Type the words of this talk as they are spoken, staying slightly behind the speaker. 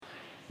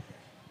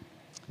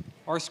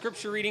Our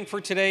scripture reading for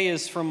today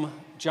is from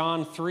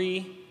John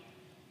 3,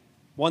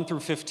 1 through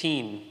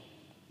 15.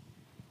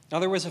 Now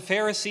there was a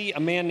Pharisee, a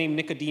man named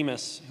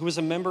Nicodemus, who was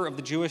a member of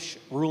the Jewish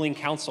ruling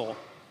council.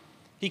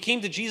 He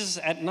came to Jesus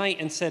at night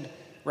and said,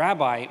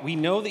 "Rabbi, we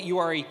know that you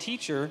are a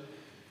teacher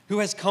who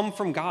has come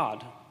from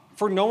God,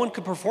 for no one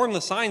could perform the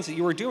signs that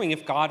you are doing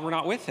if God were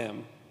not with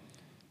him."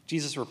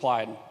 Jesus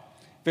replied,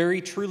 "Very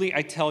truly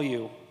I tell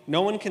you,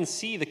 no one can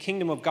see the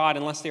kingdom of God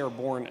unless they are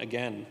born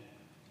again."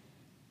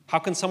 "How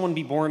can someone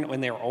be born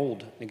when they are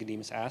old?"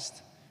 Nicodemus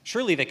asked.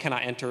 "Surely they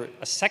cannot enter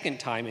a second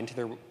time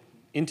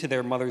into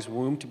their mother's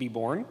womb to be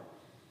born?"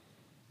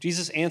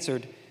 Jesus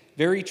answered,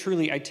 "Very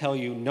truly I tell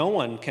you, no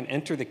one can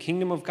enter the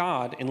kingdom of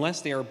God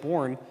unless they are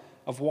born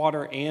of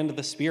water and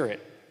the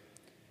Spirit.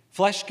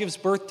 Flesh gives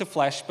birth to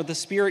flesh, but the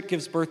Spirit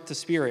gives birth to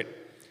spirit.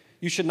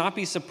 You should not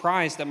be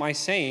surprised at my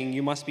saying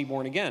you must be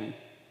born again.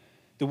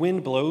 The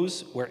wind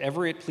blows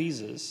wherever it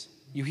pleases.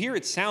 You hear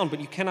its sound,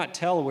 but you cannot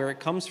tell where it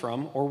comes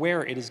from or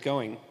where it is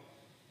going.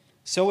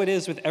 So it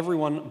is with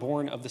everyone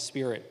born of the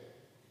Spirit."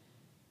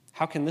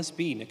 "How can this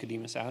be?"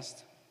 Nicodemus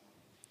asked.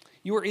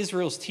 "You are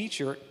Israel's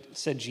teacher,"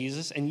 said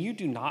Jesus, "and you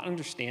do not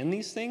understand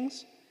these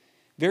things?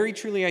 Very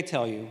truly I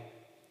tell you,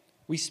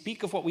 we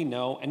speak of what we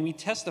know and we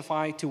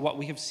testify to what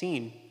we have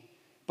seen.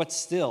 But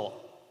still,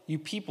 you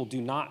people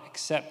do not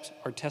accept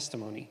our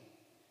testimony.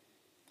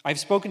 I have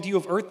spoken to you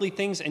of earthly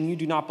things and you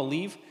do not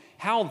believe.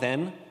 How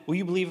then will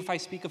you believe if I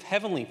speak of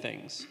heavenly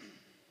things?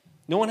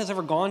 No one has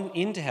ever gone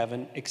into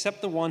heaven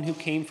except the one who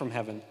came from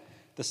heaven,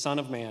 the Son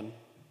of Man.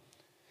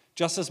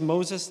 Just as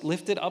Moses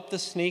lifted up the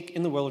snake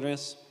in the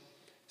wilderness,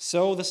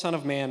 so the Son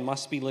of Man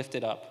must be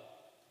lifted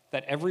up,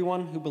 that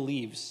everyone who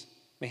believes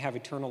may have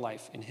eternal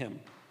life in him."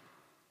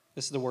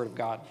 This is the word of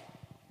God.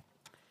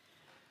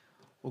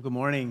 Well, good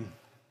morning.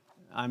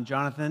 I'm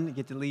Jonathan. I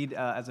get to lead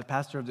as a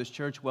pastor of this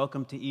church.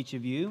 Welcome to each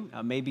of you.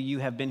 Maybe you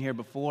have been here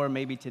before.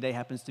 Maybe today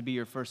happens to be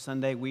your first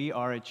Sunday. We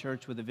are a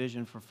church with a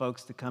vision for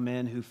folks to come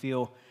in who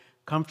feel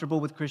comfortable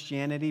with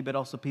Christianity, but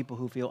also people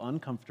who feel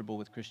uncomfortable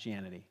with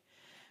Christianity,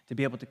 to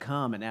be able to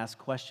come and ask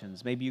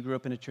questions. Maybe you grew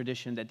up in a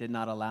tradition that did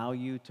not allow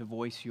you to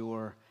voice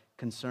your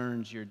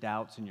concerns, your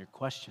doubts, and your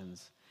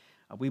questions.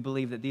 We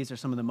believe that these are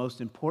some of the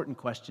most important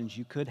questions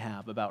you could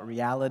have about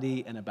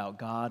reality and about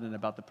God and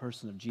about the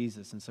person of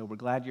Jesus. And so we're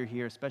glad you're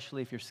here,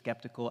 especially if you're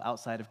skeptical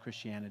outside of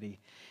Christianity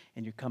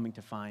and you're coming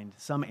to find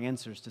some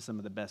answers to some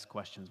of the best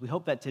questions. We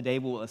hope that today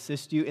will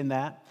assist you in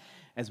that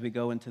as we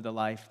go into the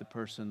life, the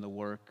person, the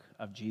work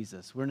of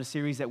Jesus. We're in a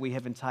series that we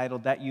have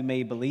entitled "That You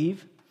May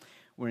Believe."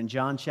 We're in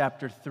John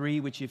chapter 3,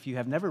 which if you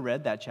have never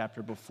read that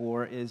chapter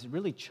before, is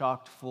really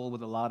chocked full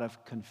with a lot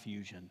of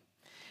confusion.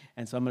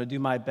 And so I'm going to do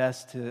my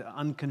best to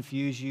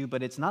unconfuse you,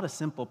 but it's not a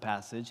simple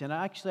passage. And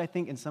actually, I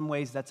think in some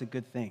ways that's a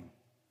good thing,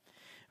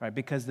 right?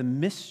 Because the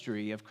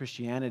mystery of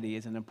Christianity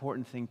is an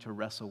important thing to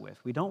wrestle with.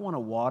 We don't want to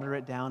water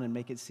it down and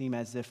make it seem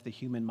as if the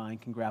human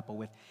mind can grapple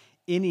with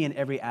any and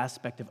every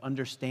aspect of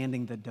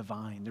understanding the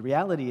divine. The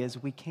reality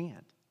is we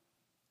can't.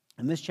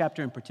 And this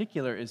chapter in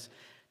particular is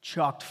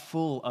chocked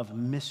full of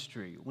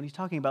mystery. When he's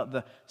talking about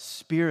the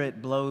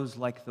Spirit blows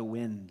like the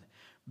wind,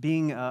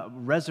 being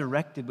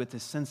resurrected with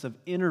this sense of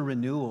inner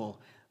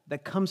renewal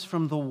that comes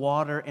from the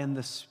water and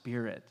the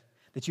Spirit,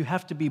 that you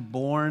have to be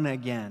born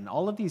again.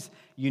 All of these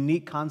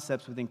unique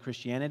concepts within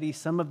Christianity,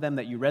 some of them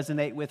that you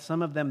resonate with,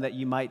 some of them that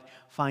you might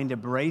find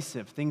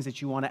abrasive, things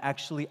that you want to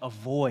actually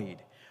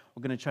avoid.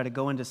 We're going to try to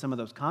go into some of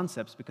those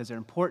concepts because they're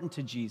important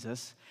to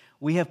Jesus.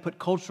 We have put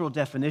cultural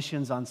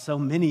definitions on so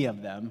many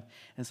of them,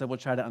 and so we'll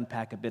try to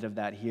unpack a bit of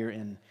that here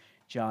in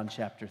John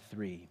chapter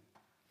 3.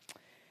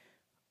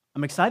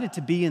 I'm excited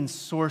to be in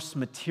source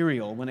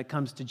material when it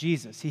comes to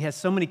Jesus. He has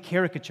so many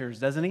caricatures,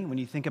 doesn't he? When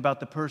you think about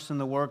the person,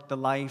 the work, the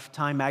life,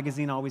 Time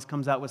magazine always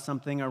comes out with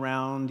something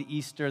around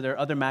Easter. There are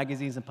other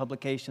magazines and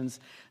publications,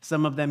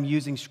 some of them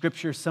using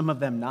scripture, some of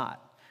them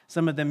not.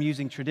 Some of them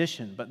using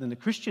tradition. But in the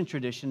Christian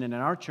tradition and in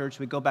our church,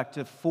 we go back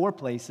to 4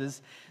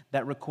 places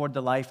that record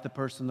the life, the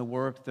person, the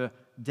work, the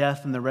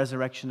death, and the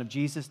resurrection of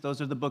Jesus.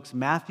 Those are the books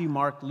Matthew,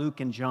 Mark, Luke,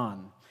 and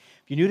John.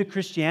 If you're new to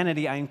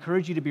Christianity, I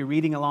encourage you to be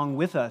reading along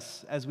with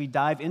us as we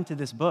dive into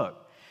this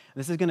book.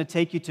 This is going to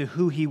take you to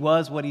who he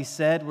was, what he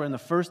said. We're in the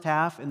first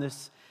half in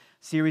this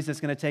series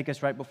that's going to take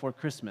us right before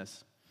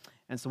Christmas.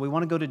 And so we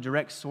want to go to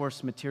direct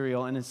source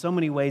material and in so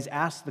many ways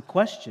ask the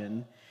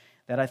question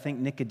that I think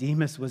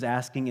Nicodemus was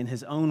asking in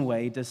his own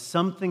way: does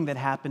something that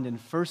happened in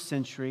first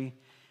century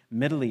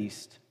Middle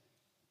East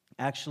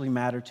actually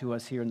matter to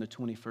us here in the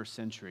 21st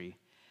century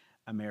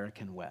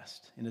American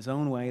West? In his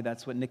own way,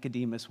 that's what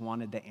Nicodemus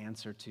wanted the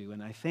answer to.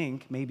 And I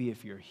think maybe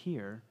if you're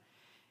here,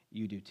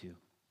 you do too.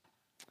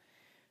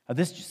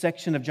 This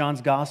section of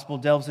John's gospel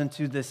delves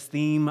into this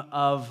theme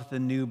of the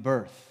new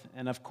birth.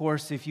 And of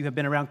course, if you have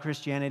been around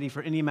Christianity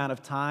for any amount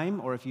of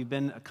time, or if you've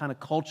been kind of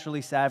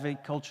culturally savvy,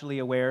 culturally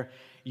aware,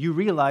 you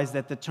realize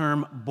that the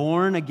term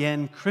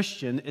born-again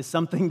Christian is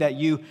something that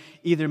you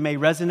either may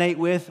resonate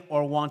with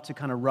or want to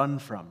kind of run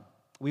from.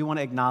 We want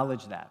to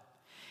acknowledge that.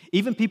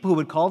 Even people who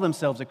would call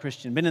themselves a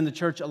Christian, been in the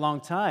church a long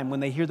time,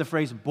 when they hear the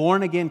phrase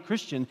born-again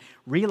Christian,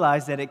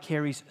 realize that it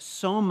carries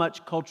so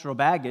much cultural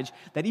baggage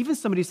that even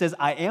somebody says,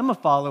 I am a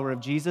follower of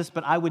Jesus,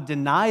 but I would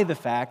deny the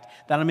fact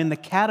that I'm in the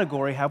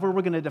category, however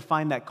we're going to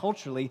define that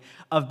culturally,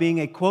 of being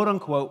a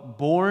quote-unquote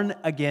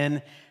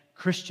born-again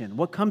Christian.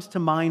 What comes to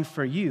mind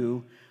for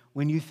you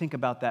when you think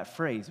about that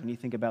phrase, when you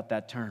think about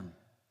that term?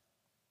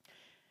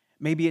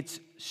 Maybe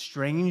it's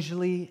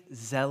strangely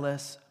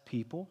zealous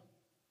people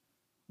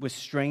with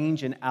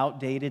strange and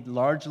outdated,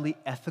 largely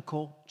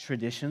ethical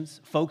traditions,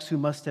 folks who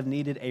must have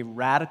needed a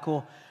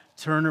radical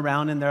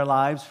turnaround in their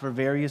lives for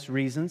various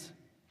reasons.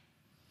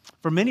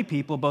 For many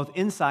people, both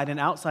inside and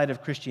outside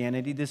of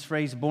Christianity, this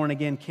phrase born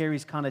again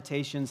carries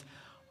connotations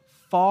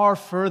far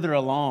further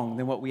along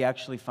than what we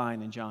actually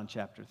find in John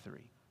chapter 3.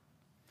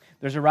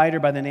 There's a writer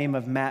by the name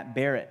of Matt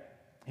Barrett.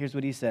 Here's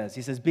what he says.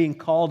 He says, being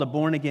called a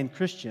born again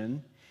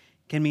Christian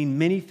can mean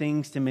many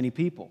things to many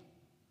people.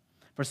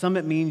 For some,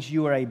 it means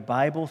you are a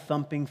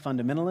Bible-thumping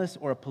fundamentalist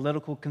or a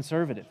political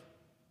conservative.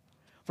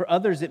 For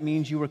others, it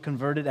means you were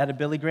converted at a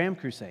Billy Graham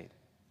crusade.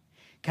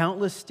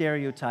 Countless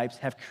stereotypes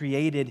have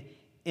created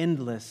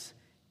endless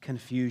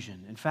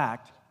confusion. In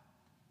fact,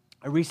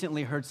 I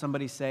recently heard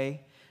somebody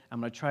say, I'm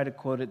going to try to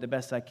quote it the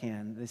best I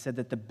can. They said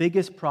that the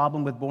biggest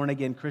problem with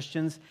born-again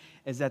Christians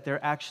is that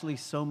they're actually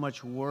so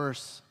much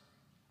worse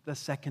the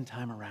second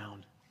time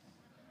around.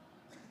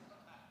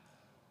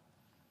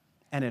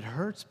 And it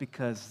hurts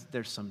because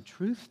there's some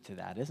truth to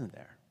that, isn't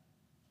there?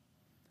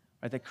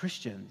 Right, that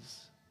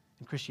Christians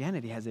and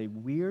Christianity has a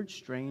weird,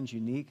 strange,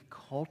 unique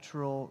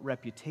cultural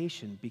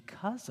reputation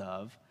because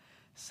of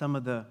some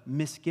of the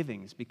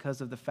misgivings,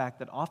 because of the fact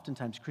that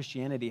oftentimes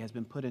Christianity has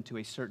been put into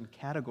a certain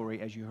category,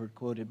 as you heard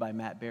quoted by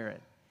Matt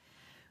Barrett.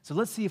 So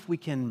let's see if we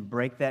can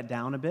break that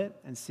down a bit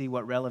and see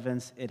what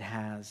relevance it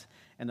has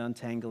and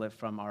untangle it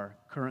from our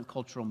current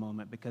cultural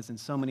moment, because in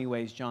so many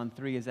ways, John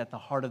 3 is at the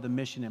heart of the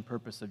mission and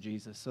purpose of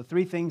Jesus. So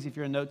 3 things if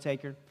you're a note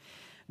taker.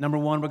 Number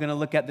 1, we're going to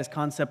look at this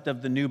concept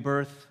of the new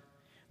birth.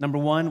 Number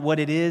 1, what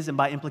it is, and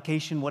by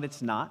implication, what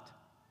it's not.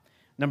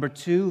 Number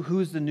 2,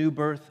 who's the new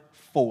birth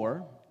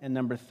for? And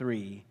number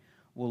 3,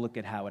 we'll look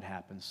at how it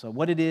happens. So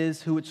what it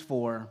is, who it's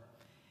for,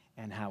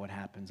 and how it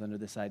happens under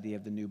this idea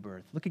of the new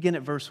birth. Look again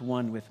at verse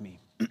 1 with me.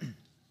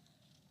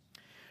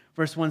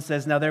 Verse 1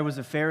 says, now there was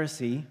a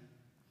Pharisee,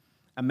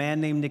 a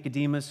man named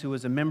Nicodemus, who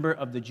was a member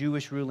of the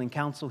Jewish ruling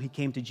council. He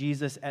came to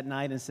Jesus at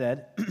night and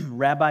said,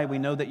 Rabbi, we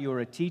know that you are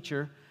a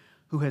teacher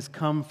who has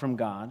come from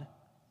God,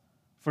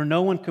 for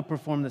no one could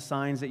perform the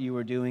signs that you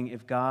are doing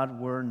if God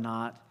were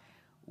not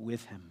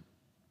with him.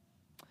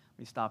 Let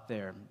me stop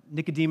there.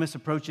 Nicodemus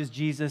approaches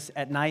Jesus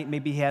at night.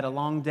 Maybe he had a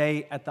long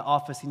day at the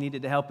office. He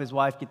needed to help his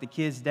wife get the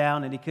kids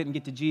down, and he couldn't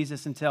get to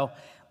Jesus until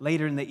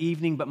later in the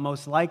evening. But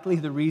most likely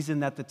the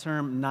reason that the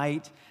term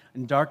night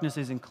and darkness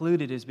is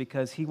included is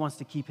because he wants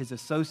to keep his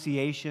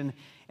association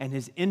and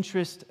his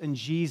interest in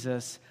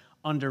Jesus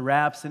under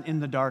wraps and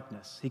in the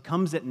darkness. He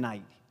comes at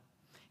night.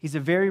 He's a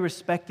very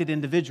respected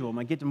individual. I'm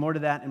going to get more to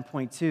that in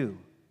point 2.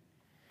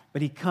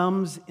 But he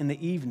comes in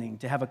the evening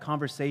to have a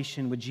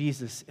conversation with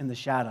Jesus in the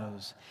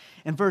shadows.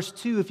 In verse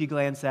 2, if you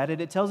glance at it,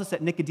 it tells us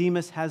that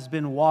Nicodemus has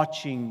been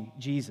watching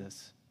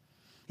Jesus.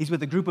 He's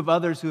with a group of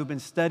others who have been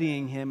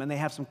studying him, and they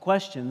have some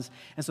questions.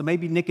 And so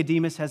maybe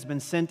Nicodemus has been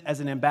sent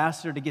as an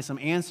ambassador to get some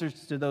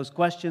answers to those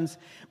questions.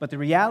 But the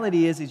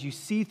reality is, as you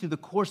see through the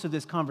course of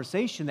this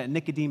conversation that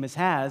Nicodemus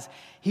has,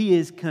 he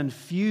is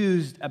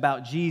confused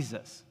about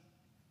Jesus,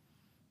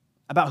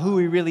 about who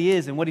he really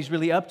is and what he's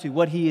really up to,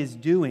 what he is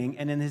doing.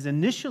 And in his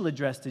initial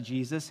address to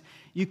Jesus,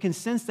 you can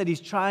sense that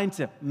he's trying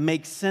to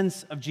make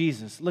sense of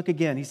Jesus. Look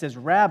again. He says,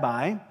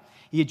 Rabbi.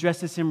 He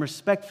addresses him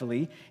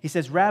respectfully. He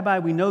says, Rabbi,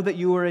 we know that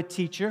you are a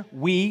teacher.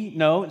 We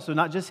know, so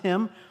not just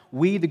him.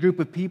 We, the group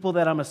of people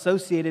that I'm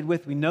associated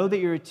with, we know that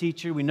you're a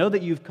teacher. We know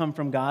that you've come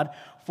from God.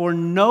 For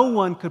no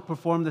one could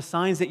perform the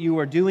signs that you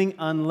are doing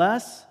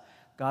unless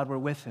God were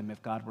with him,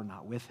 if God were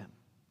not with him.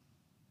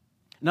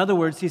 In other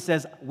words, he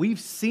says, we've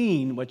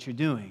seen what you're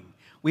doing.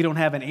 We don't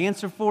have an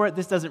answer for it.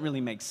 This doesn't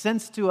really make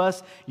sense to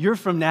us. You're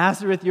from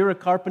Nazareth. You're a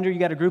carpenter. You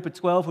got a group of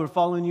 12 who are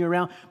following you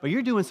around, but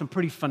you're doing some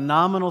pretty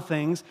phenomenal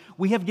things.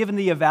 We have given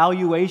the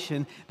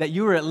evaluation that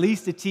you are at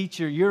least a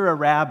teacher. You're a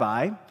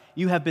rabbi.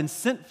 You have been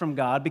sent from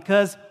God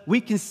because we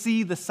can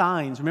see the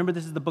signs. Remember,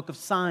 this is the book of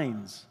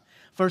signs.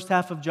 First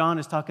half of John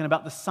is talking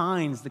about the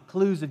signs, the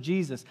clues of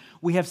Jesus.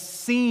 We have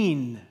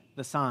seen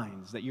the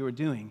signs that you are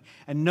doing.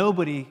 And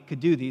nobody could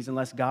do these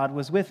unless God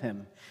was with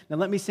him. Now,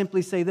 let me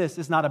simply say this.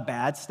 It's not a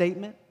bad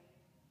statement.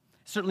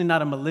 Certainly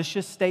not a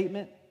malicious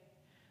statement.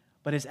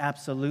 But it's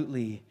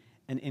absolutely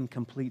an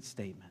incomplete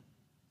statement.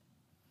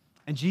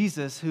 And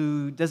Jesus,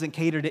 who doesn't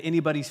cater to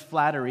anybody's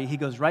flattery, he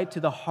goes right to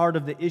the heart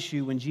of the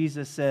issue when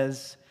Jesus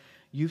says,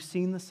 you've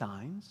seen the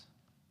signs.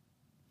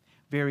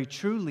 Very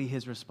truly,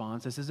 his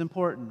response, this is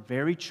important,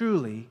 very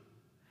truly,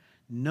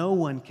 no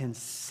one can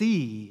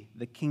see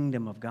the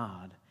kingdom of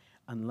God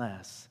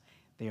unless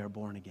they are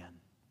born again.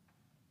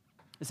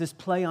 It's this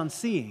play on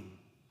seeing.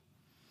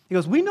 He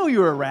goes, we know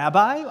you're a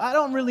rabbi. I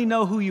don't really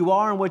know who you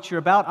are and what you're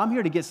about. I'm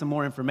here to get some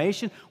more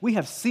information. We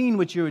have seen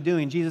what you were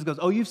doing. Jesus goes,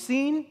 oh, you've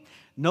seen?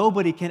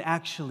 Nobody can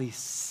actually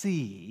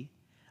see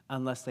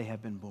unless they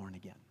have been born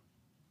again.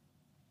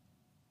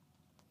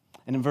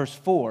 And in verse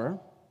 4,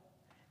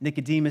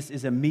 Nicodemus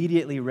is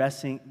immediately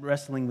wrestling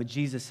with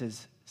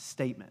Jesus'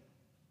 statement.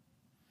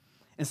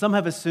 And some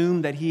have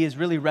assumed that he is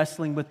really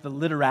wrestling with the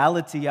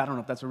literality, I don't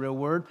know if that's a real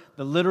word,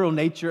 the literal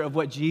nature of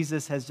what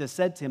Jesus has just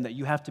said to him, that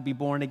you have to be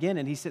born again.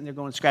 And he's sitting there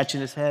going,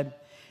 scratching his head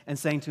and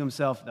saying to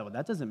himself, no,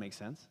 that doesn't make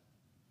sense.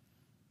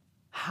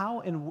 How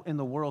in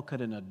the world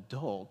could an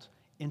adult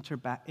enter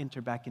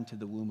back into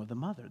the womb of the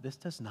mother? This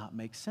does not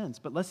make sense.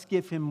 But let's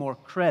give him more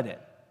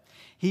credit.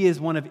 He is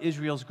one of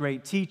Israel's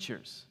great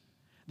teachers.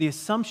 The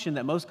assumption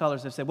that most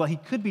scholars have said, well, he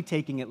could be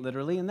taking it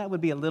literally, and that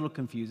would be a little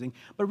confusing.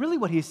 But really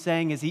what he's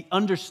saying is he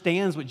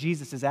understands what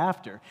Jesus is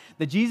after.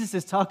 That Jesus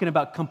is talking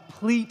about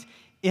complete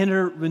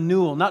inner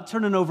renewal, not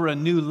turning over a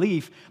new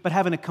leaf, but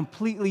having a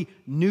completely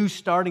new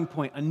starting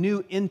point, a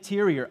new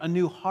interior, a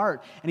new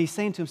heart. And he's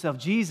saying to himself,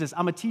 Jesus,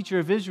 I'm a teacher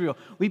of Israel.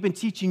 We've been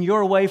teaching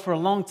your way for a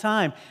long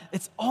time.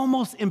 It's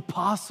almost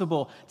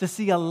impossible to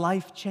see a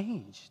life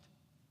changed.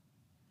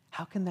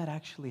 How can that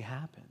actually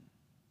happen?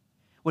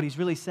 What he's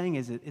really saying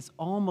is it's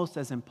almost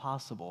as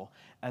impossible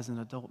as an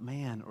adult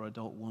man or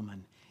adult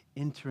woman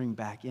entering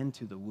back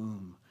into the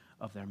womb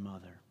of their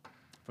mother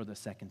for the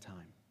second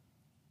time.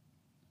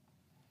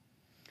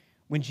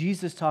 When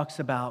Jesus talks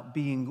about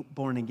being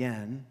born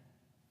again,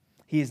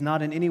 he is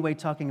not in any way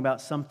talking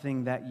about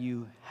something that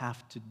you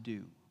have to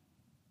do.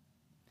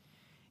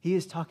 He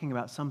is talking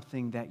about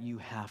something that you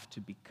have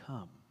to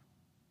become.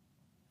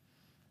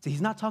 So he's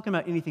not talking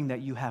about anything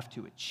that you have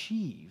to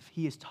achieve.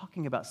 He is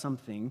talking about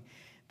something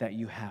that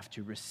you have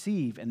to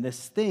receive. And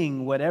this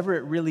thing, whatever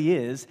it really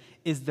is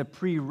the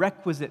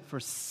prerequisite for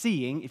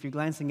seeing. If you're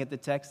glancing at the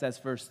text, that's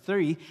verse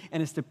 3.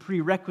 And it's the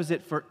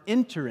prerequisite for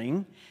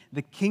entering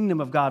the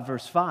kingdom of God,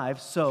 verse 5.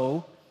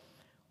 So,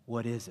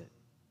 what is it?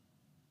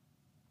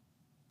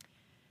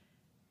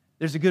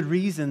 There's a good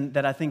reason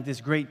that I think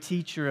this great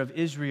teacher of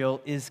Israel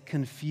is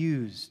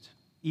confused,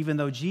 even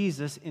though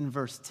Jesus, in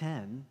verse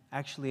 10,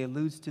 actually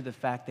alludes to the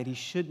fact that he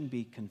shouldn't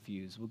be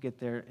confused. We'll get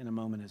there in a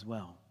moment as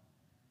well.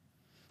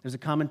 There's a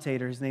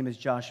commentator, his name is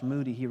Josh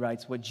Moody. He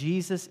writes, what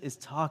Jesus is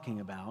talking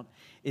about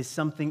is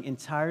something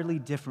entirely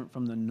different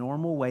from the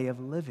normal way of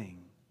living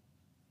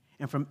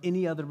and from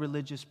any other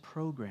religious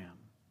program.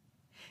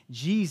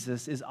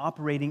 Jesus is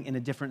operating in a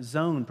different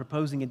zone,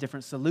 proposing a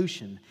different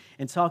solution,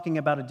 and talking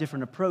about a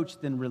different approach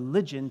than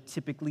religion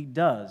typically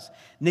does.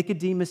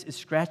 Nicodemus is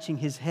scratching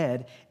his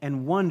head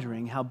and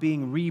wondering how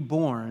being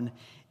reborn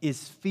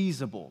is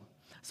feasible.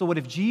 So what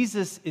if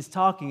Jesus is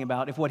talking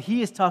about, if what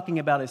he is talking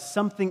about is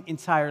something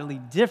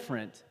entirely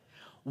different,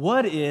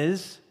 what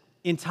is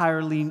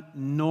entirely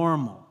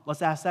normal?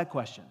 Let's ask that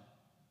question.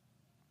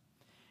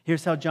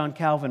 Here's how John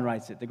Calvin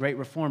writes it, the great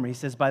reformer. He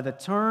says, by the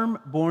term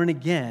born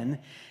again,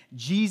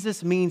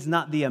 Jesus means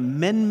not the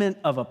amendment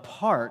of a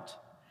part,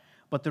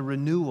 but the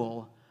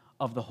renewal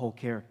of the whole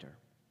character.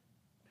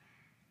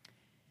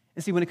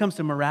 And see, when it comes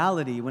to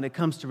morality, when it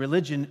comes to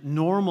religion,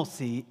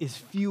 normalcy is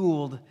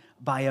fueled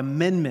by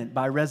amendment,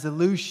 by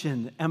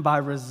resolution, and by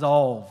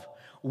resolve.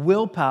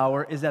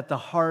 Willpower is at the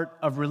heart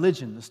of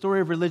religion. The story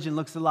of religion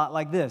looks a lot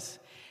like this.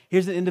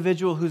 Here's an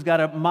individual who's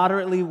got a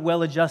moderately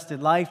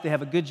well-adjusted life. They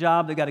have a good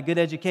job. They got a good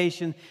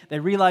education. They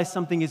realize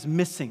something is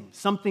missing.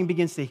 Something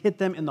begins to hit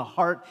them in the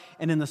heart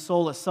and in the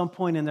soul at some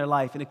point in their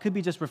life. And it could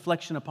be just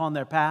reflection upon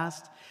their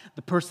past,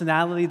 the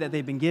personality that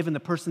they've been given, the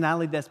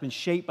personality that's been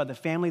shaped by the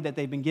family that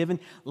they've been given,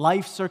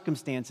 life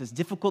circumstances,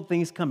 difficult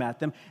things come at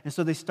them, and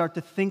so they start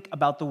to think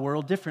about the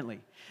world differently.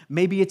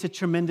 Maybe it's a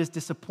tremendous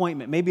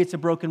disappointment. Maybe it's a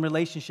broken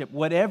relationship.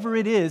 Whatever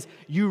it is,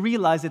 you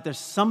realize that there's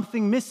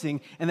something missing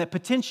and that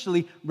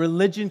potentially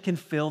religion can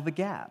fill the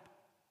gap.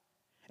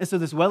 And so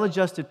this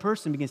well-adjusted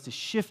person begins to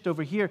shift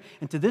over here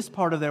into this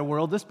part of their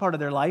world, this part of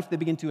their life. They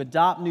begin to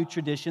adopt new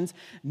traditions,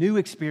 new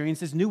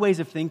experiences, new ways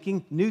of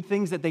thinking, new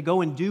things that they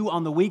go and do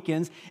on the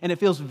weekends. And it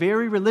feels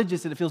very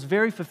religious and it feels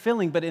very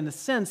fulfilling. But in a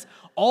sense,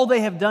 all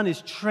they have done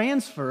is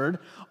transferred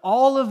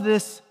all of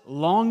this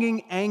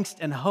longing, angst,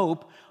 and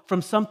hope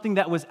from something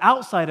that was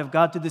outside of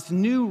God to this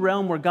new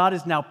realm where God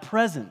is now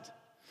present.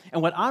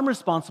 And what I'm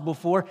responsible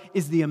for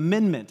is the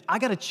amendment. I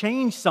got to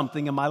change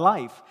something in my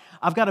life.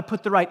 I've got to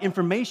put the right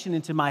information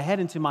into my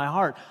head, into my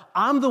heart.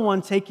 I'm the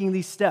one taking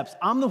these steps.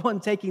 I'm the one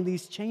taking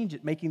these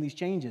changes, making these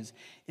changes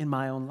in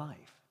my own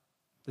life.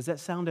 Does that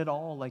sound at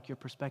all like your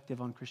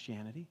perspective on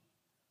Christianity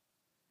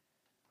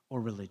or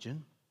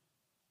religion?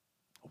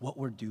 What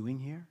we're doing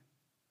here?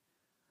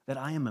 That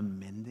I am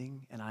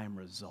amending and I am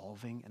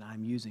resolving and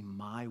I'm using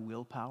my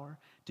willpower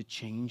to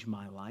change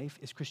my life?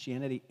 Is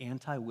Christianity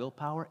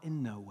anti-willpower?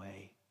 In no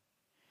way.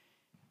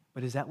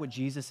 But is that what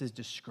Jesus is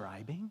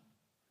describing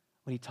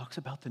when he talks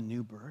about the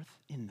new birth?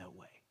 In no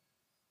way.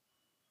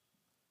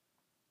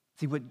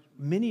 See, what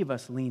many of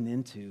us lean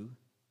into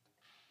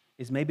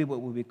is maybe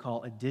what we would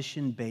call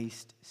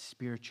addition-based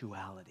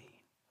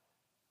spirituality.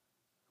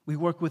 We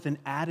work with an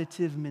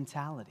additive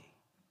mentality.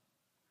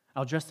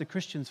 I'll address the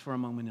Christians for a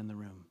moment in the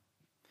room.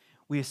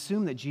 We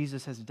assume that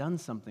Jesus has done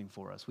something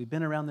for us. We've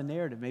been around the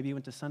narrative. Maybe you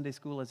went to Sunday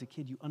school as a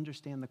kid. You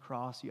understand the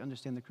cross. You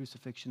understand the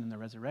crucifixion and the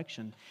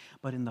resurrection.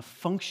 But in the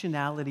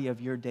functionality of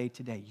your day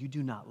to day, you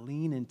do not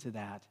lean into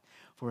that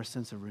for a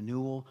sense of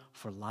renewal,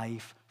 for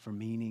life, for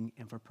meaning,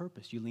 and for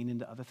purpose. You lean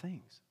into other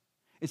things.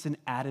 It's an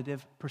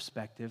additive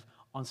perspective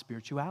on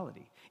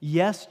spirituality.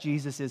 Yes,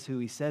 Jesus is who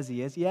he says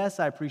he is. Yes,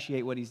 I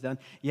appreciate what he's done.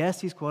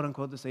 Yes, he's quote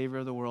unquote the Savior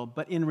of the world.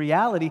 But in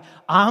reality,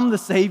 I'm the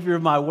Savior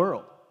of my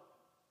world.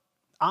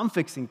 I'm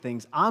fixing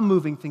things. I'm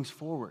moving things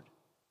forward.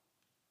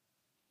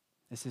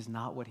 This is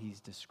not what he's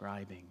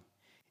describing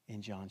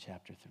in John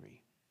chapter 3.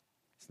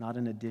 It's not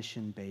an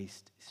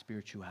addition-based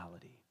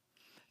spirituality.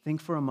 Think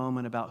for a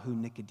moment about who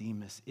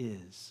Nicodemus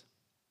is.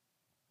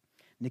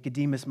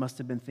 Nicodemus must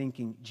have been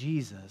thinking,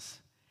 Jesus,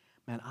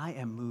 man, I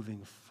am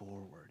moving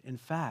forward. In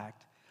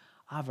fact,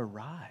 I've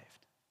arrived.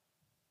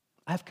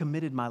 I've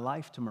committed my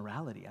life to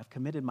morality. I've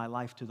committed my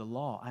life to the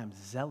law. I am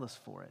zealous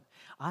for it.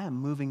 I am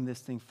moving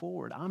this thing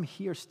forward. I'm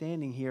here,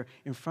 standing here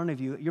in front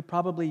of you. You're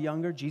probably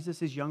younger.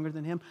 Jesus is younger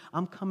than him.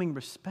 I'm coming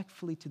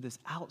respectfully to this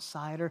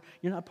outsider.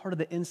 You're not part of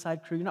the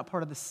inside crew. You're not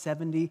part of the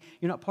 70.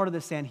 You're not part of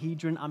the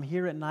Sanhedrin. I'm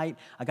here at night.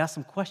 I got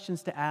some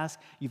questions to ask.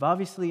 You're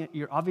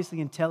obviously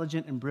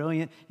intelligent and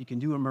brilliant. You can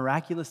do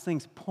miraculous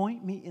things.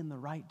 Point me in the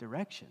right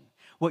direction.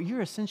 What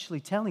you're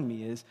essentially telling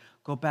me is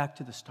go back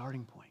to the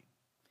starting point.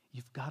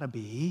 You've got to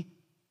be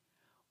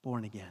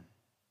born again.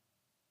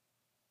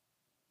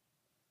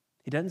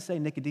 He doesn't say,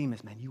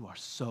 Nicodemus, man, you are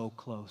so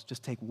close.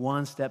 Just take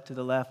one step to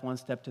the left, one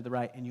step to the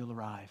right, and you'll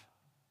arrive.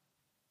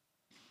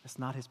 That's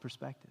not his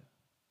perspective.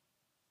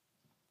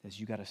 He says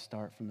you got to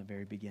start from the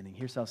very beginning.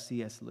 Here's how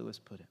C.S. Lewis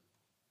put it.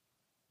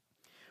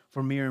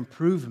 For mere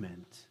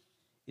improvement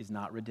is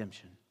not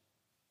redemption.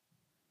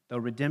 Though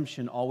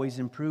redemption always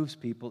improves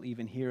people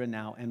even here and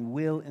now and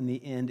will in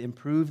the end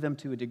improve them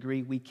to a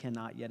degree we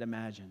cannot yet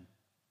imagine.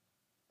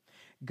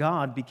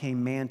 God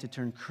became man to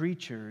turn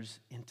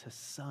creatures into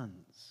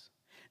sons,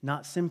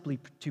 not simply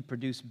to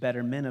produce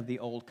better men of the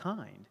old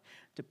kind,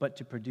 but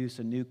to produce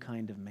a new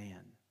kind of man.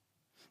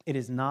 It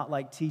is not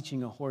like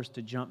teaching a horse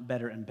to jump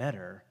better and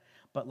better,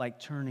 but like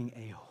turning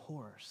a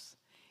horse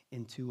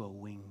into a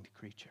winged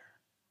creature.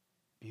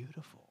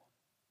 Beautiful.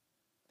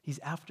 He's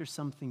after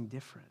something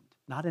different,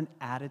 not an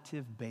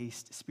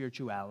additive-based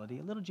spirituality.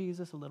 A little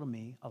Jesus, a little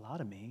me, a lot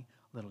of me,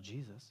 a little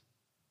Jesus.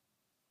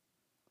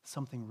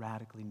 Something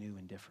radically new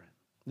and different.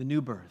 The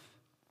new birth,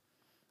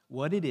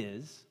 what it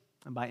is,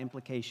 and by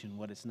implication,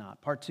 what it's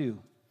not. Part 2,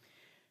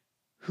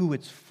 who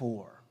it's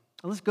for.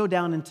 Now let's go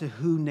down into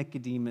who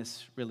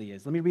Nicodemus really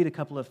is. Let me read a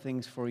couple of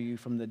things for you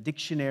from the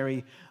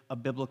Dictionary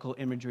of Biblical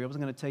Imagery. I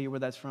wasn't going to tell you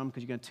where that's from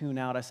because you're going to tune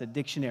out. I said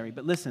dictionary.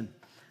 But listen,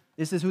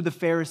 this is who the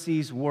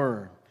Pharisees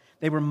were.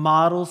 They were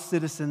model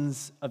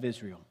citizens of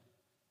Israel.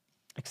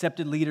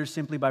 Accepted leaders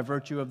simply by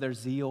virtue of their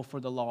zeal for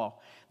the law.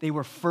 They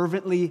were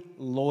fervently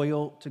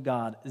loyal to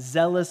God,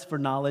 zealous for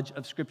knowledge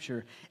of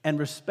Scripture, and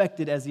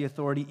respected as the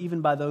authority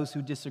even by those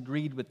who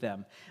disagreed with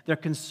them. Their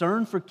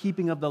concern for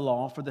keeping of the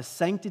law, for the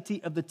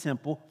sanctity of the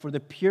temple, for the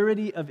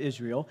purity of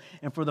Israel,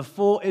 and for the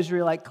full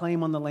Israelite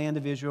claim on the land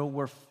of Israel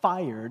were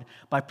fired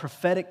by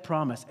prophetic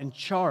promise and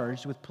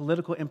charged with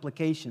political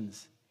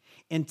implications.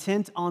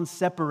 Intent on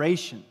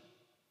separation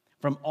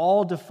from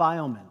all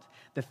defilement,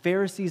 the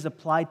Pharisees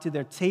applied to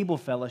their table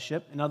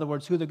fellowship, in other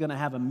words, who they're going to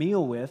have a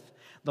meal with,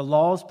 the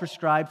laws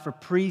prescribed for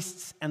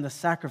priests and the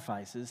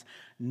sacrifices.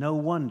 No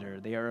wonder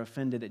they are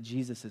offended at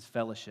Jesus'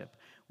 fellowship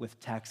with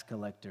tax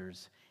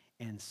collectors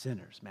and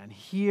sinners. Man,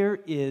 here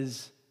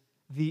is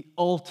the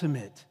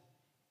ultimate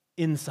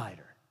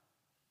insider.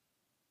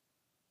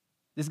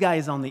 This guy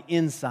is on the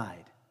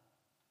inside.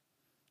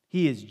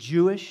 He is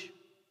Jewish.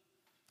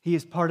 He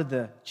is part of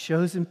the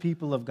chosen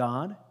people of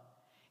God.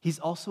 He's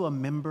also a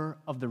member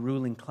of the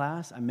ruling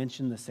class. I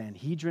mentioned the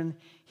Sanhedrin.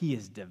 He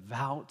is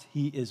devout.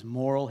 He is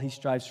moral. He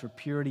strives for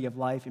purity of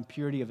life and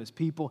purity of his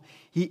people.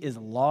 He is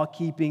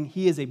law-keeping.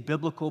 He is a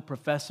biblical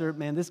professor.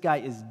 Man, this guy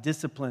is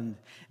disciplined.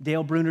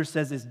 Dale Bruner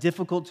says it's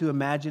difficult to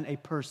imagine a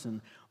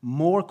person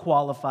more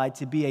qualified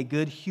to be a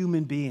good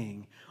human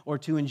being or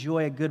to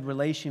enjoy a good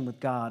relation with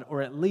God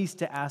or at least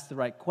to ask the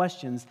right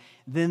questions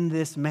than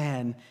this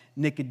man,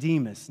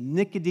 Nicodemus.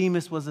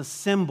 Nicodemus was a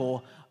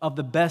symbol of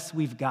the best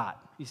we've got.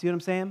 You see what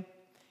I'm saying?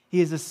 He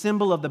is a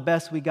symbol of the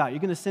best we got. You're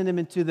going to send him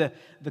into the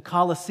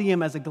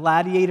Colosseum as a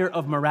gladiator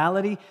of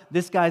morality.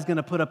 This guy's going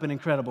to put up an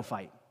incredible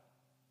fight.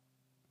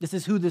 This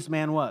is who this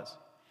man was.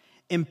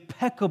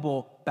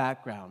 Impeccable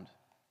background,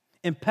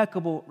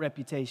 impeccable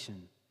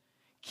reputation,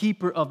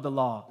 keeper of the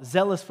law,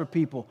 zealous for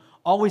people,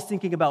 always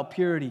thinking about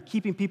purity,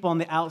 keeping people on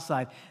the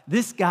outside.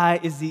 This guy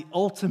is the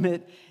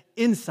ultimate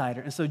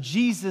insider. And so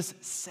Jesus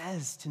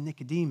says to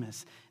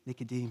Nicodemus,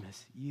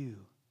 Nicodemus, you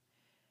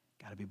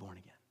got to be born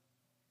again.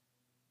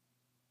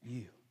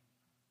 You.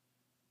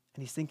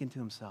 And he's thinking to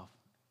himself,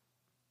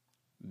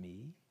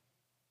 me?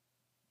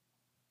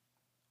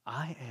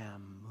 I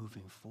am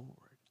moving forward.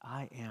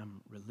 I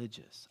am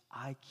religious.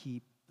 I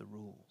keep the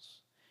rules.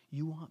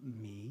 You want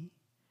me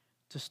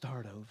to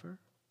start over?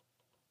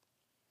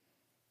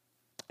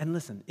 And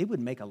listen, it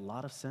would make a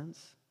lot of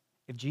sense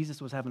if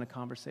Jesus was having a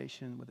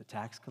conversation with a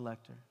tax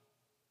collector,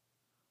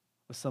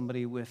 with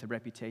somebody with a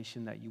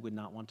reputation that you would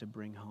not want to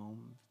bring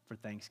home for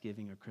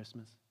Thanksgiving or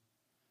Christmas.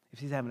 If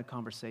he's having a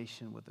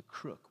conversation with a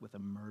crook, with a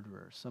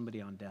murderer,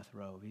 somebody on death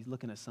row, he's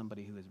looking at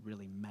somebody who has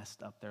really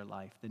messed up their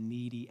life, the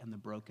needy and the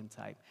broken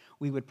type,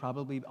 we would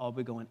probably all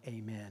be going,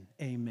 amen,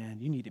 amen.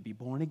 You need to be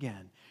born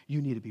again.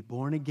 You need to be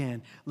born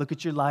again. Look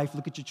at your life.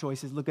 Look at your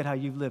choices. Look at how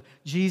you've lived.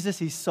 Jesus,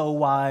 he's so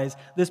wise.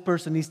 This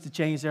person needs to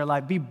change their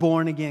life. Be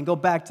born again. Go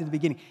back to the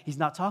beginning. He's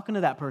not talking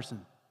to that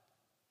person.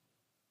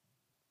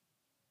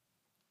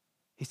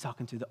 He's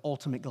talking to the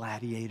ultimate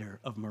gladiator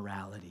of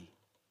morality.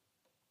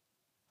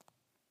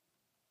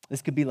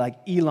 This could be like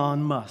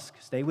Elon Musk.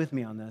 Stay with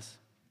me on this.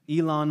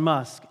 Elon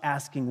Musk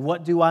asking,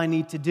 what do I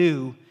need to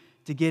do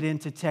to get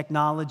into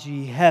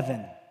technology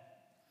heaven?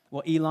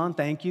 Well, Elon,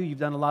 thank you. You've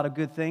done a lot of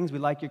good things. We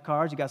like your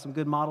cars. You got some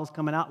good models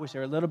coming out, which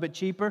are a little bit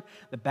cheaper.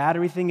 The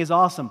battery thing is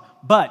awesome.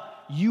 But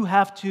you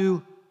have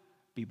to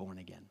be born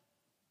again.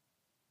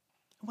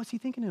 What's he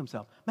thinking to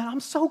himself? Man,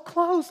 I'm so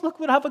close. Look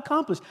what I've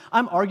accomplished.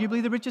 I'm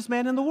arguably the richest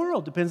man in the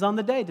world. Depends on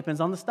the day.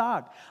 Depends on the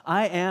stock.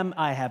 I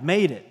have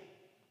made it.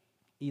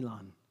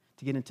 Elon.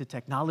 To get into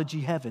technology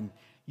heaven,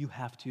 you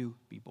have to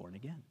be born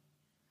again.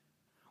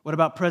 What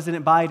about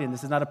President Biden?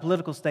 This is not a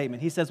political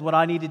statement. He says, what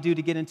I need to do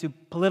to get into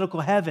political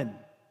heaven.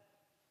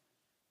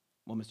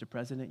 Well, Mr.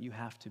 President, you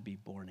have to be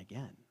born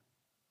again.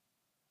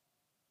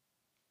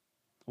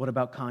 What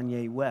about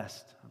Kanye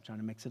West? I'm trying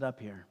to mix it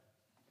up here.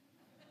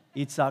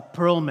 Itzhak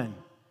Perlman.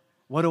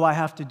 What do I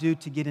have to do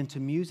to get into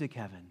music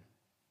heaven?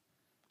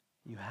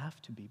 You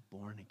have to be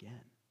born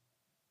again.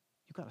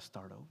 You've got to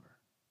start over.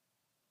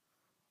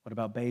 What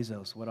about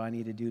Bezos? What do I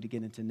need to do to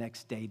get into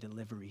next day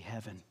delivery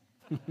heaven?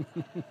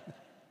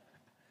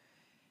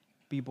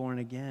 Be born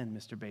again,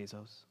 Mr.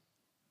 Bezos.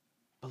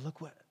 But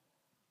look what,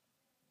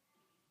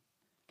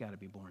 got to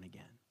be born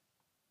again.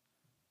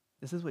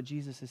 This is what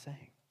Jesus is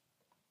saying.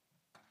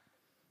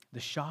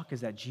 The shock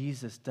is that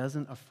Jesus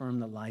doesn't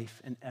affirm the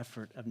life and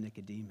effort of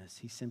Nicodemus.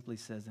 He simply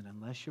says that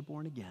unless you're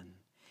born again,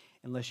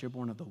 unless you're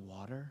born of the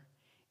water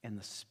and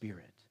the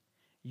Spirit,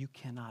 you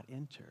cannot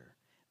enter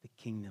the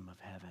kingdom of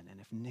heaven.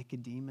 And if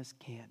Nicodemus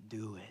can't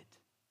do it,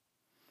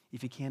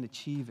 if he can't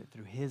achieve it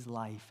through his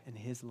life and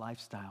his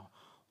lifestyle,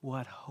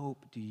 what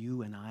hope do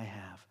you and I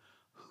have?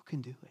 Who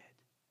can do it?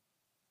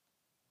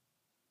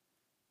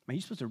 Man,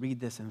 you're supposed to read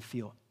this and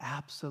feel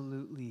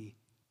absolutely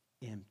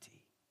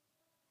empty.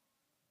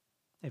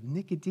 If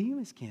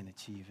Nicodemus can't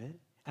achieve it,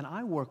 and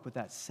I work with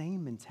that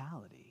same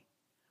mentality,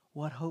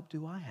 what hope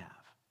do I have?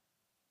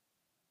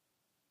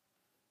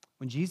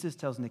 When Jesus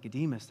tells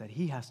Nicodemus that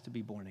he has to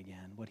be born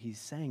again, what he's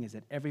saying is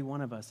that every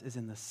one of us is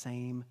in the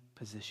same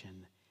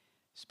position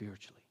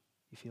spiritually.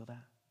 You feel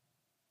that?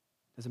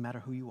 Doesn't matter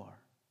who you are.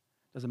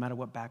 Doesn't matter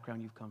what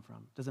background you've come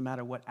from. Doesn't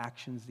matter what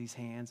actions, these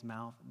hands,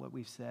 mouth, what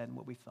we've said and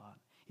what we thought.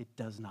 It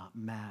does not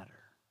matter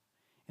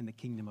in the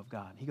kingdom of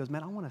God. He goes,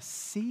 man, I want to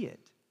see it.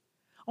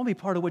 I want to be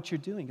part of what you're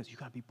doing. He goes, you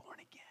got to be born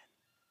again.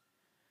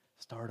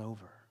 Start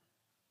over.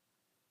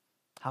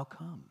 How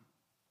come?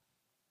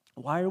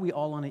 Why are we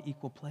all on an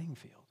equal playing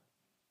field?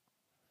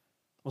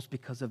 Well, it's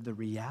because of the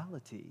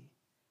reality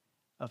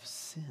of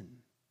sin.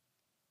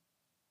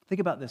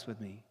 Think about this with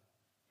me.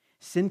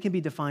 Sin can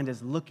be defined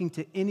as looking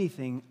to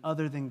anything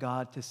other than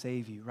God to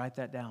save you. Write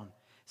that down.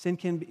 Sin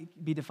can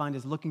be defined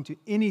as looking to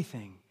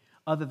anything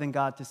other than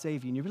God to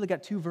save you. And you've really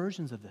got two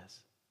versions of this.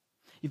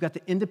 You've got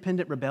the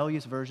independent,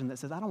 rebellious version that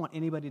says, I don't want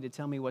anybody to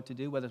tell me what to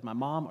do, whether it's my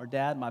mom or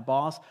dad, my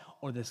boss,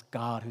 or this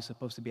God who's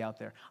supposed to be out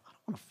there. I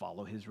don't want to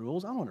follow his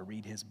rules. I don't want to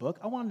read his book.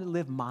 I want to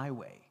live my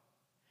way.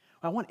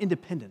 I want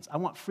independence. I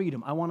want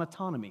freedom. I want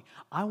autonomy.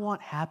 I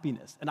want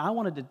happiness. And I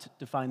wanted to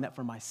define that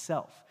for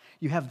myself.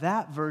 You have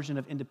that version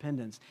of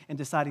independence and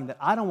deciding that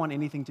I don't want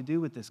anything to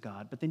do with this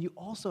God. But then you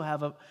also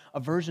have a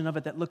version of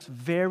it that looks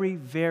very,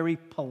 very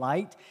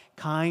polite,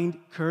 kind,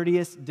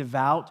 courteous,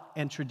 devout,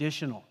 and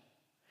traditional.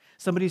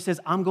 Somebody who says,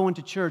 I'm going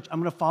to church,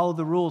 I'm going to follow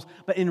the rules.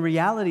 But in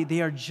reality,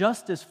 they are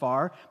just as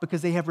far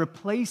because they have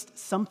replaced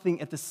something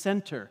at the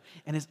center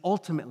and is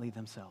ultimately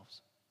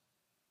themselves.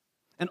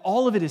 And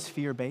all of it is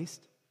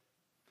fear-based.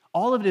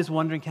 All of it is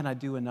wondering, can I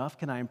do enough?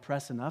 Can I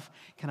impress enough?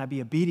 Can I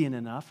be obedient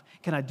enough?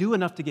 Can I do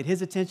enough to get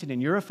his attention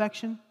and your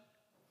affection?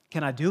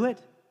 Can I do it?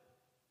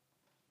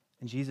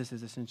 And Jesus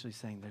is essentially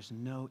saying there's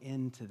no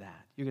end to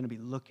that. You're going to be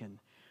looking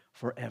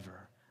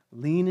forever.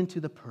 Lean into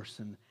the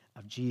person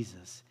of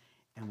Jesus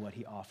and what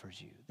he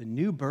offers you. The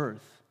new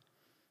birth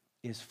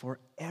is for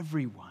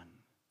everyone.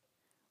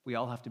 We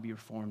all have to be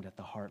reformed at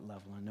the heart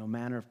level, and no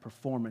manner of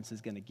performance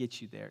is going to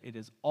get you there. It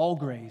is all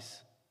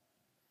grace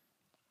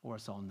or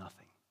it's all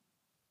nothing.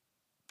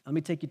 Let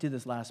me take you to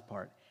this last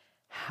part,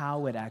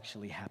 how it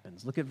actually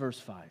happens. Look at verse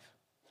 5.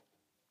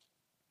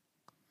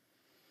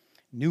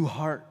 New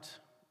heart,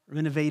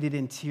 renovated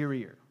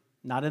interior,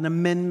 not an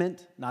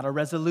amendment, not a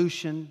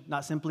resolution,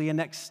 not simply a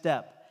next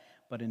step,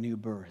 but a new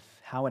birth.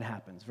 How it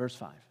happens. Verse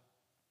 5.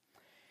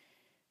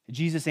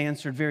 Jesus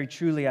answered, very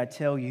truly, I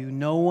tell you,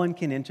 no one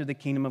can enter the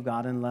kingdom of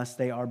God unless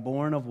they are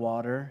born of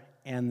water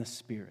and the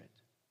Spirit.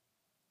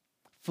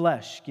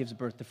 Flesh gives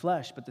birth to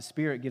flesh, but the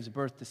Spirit gives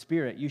birth to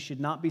spirit. You should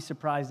not be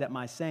surprised at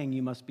my saying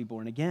you must be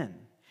born again.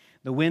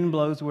 The wind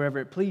blows wherever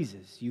it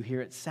pleases. You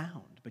hear its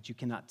sound, but you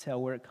cannot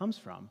tell where it comes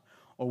from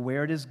or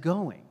where it is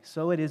going.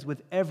 So it is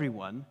with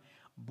everyone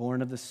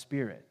born of the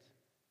Spirit.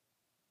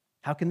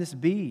 How can this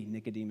be?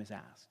 Nicodemus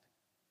asked.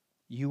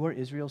 You are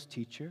Israel's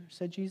teacher,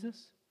 said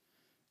Jesus,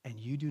 and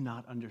you do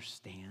not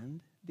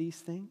understand these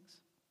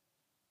things?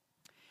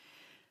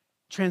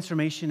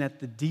 Transformation at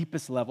the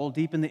deepest level,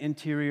 deep in the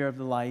interior of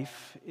the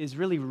life, is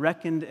really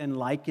reckoned and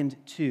likened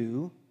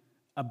to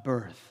a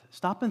birth.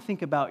 Stop and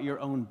think about your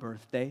own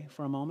birthday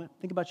for a moment.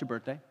 Think about your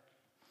birthday.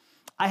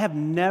 I have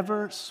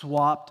never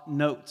swapped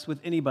notes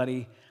with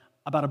anybody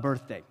about a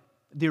birthday,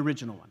 the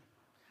original one.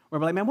 Where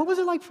we're like, man, what was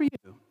it like for you?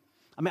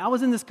 I mean, I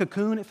was in this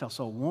cocoon, it felt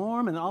so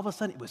warm, and then all of a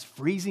sudden it was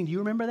freezing. Do you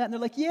remember that? And they're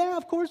like, yeah,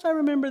 of course I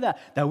remember that.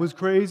 That was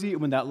crazy.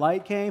 When that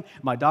light came,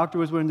 my doctor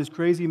was wearing this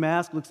crazy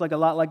mask, looks like a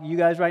lot like you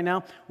guys right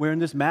now, wearing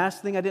this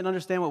mask thing. I didn't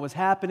understand what was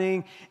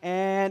happening.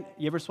 And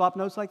you ever swap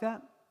notes like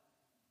that?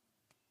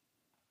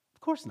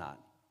 Of course not.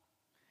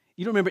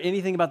 You don't remember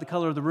anything about the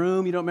color of the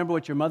room. You don't remember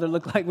what your mother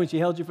looked like when she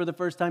held you for the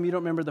first time. You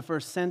don't remember the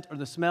first scent or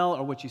the smell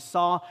or what you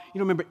saw. You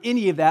don't remember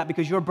any of that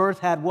because your birth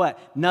had what?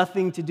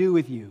 Nothing to do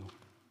with you.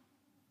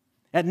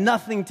 It had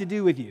nothing to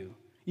do with you.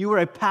 You were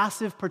a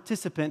passive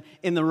participant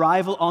in the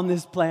arrival on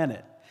this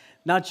planet.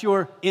 Not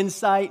your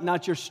insight,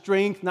 not your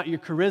strength, not your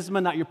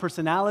charisma, not your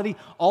personality,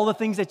 all the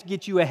things that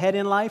get you ahead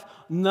in life,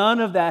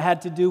 none of that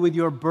had to do with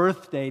your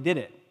birthday, did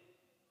it?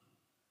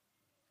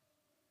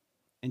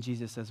 And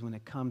Jesus says when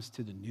it comes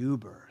to the new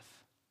birth,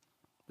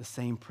 the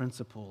same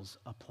principles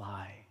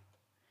apply.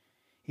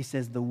 He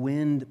says the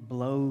wind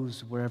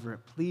blows wherever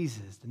it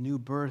pleases. The new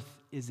birth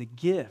is a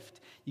gift.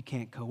 You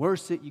can't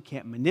coerce it. You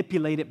can't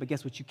manipulate it. But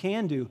guess what you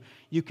can do?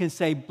 You can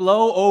say,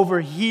 blow over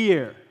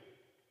here.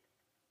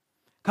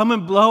 Come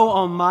and blow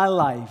on my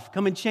life.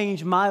 Come and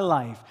change my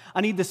life. I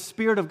need the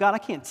Spirit of God. I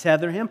can't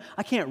tether him.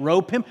 I can't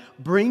rope him.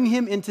 Bring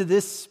him into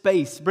this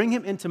space. Bring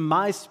him into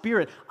my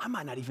spirit. I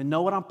might not even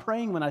know what I'm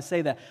praying when I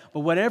say that.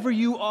 But whatever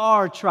you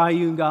are,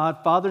 triune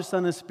God, Father,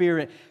 Son, and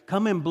Spirit,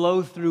 come and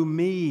blow through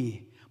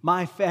me,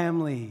 my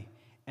family,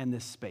 and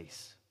this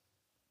space.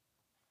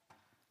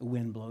 The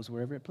wind blows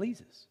wherever it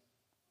pleases.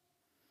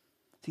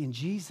 See, in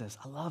Jesus,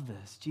 I love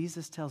this.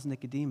 Jesus tells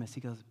Nicodemus,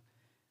 he goes,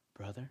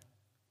 brother,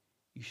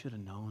 you should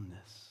have known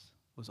this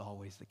was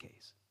always the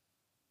case.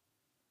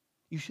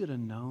 You should have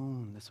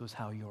known this was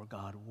how your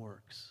God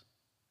works.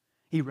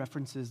 He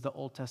references the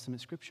Old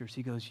Testament scriptures.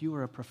 He goes, you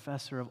are a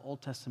professor of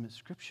Old Testament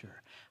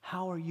scripture.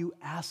 How are you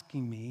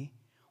asking me,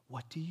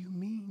 what do you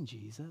mean,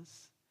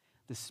 Jesus?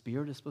 The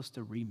Spirit is supposed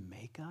to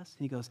remake us?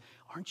 And he goes,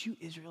 aren't you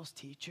Israel's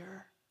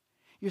teacher?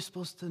 You're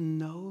supposed to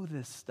know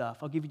this stuff.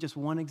 I'll give you just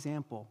one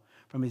example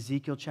from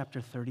Ezekiel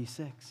chapter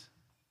 36.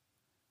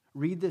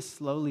 Read this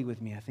slowly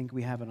with me. I think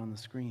we have it on the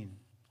screen.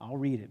 I'll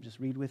read it. Just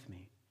read with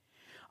me.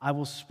 I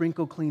will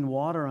sprinkle clean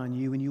water on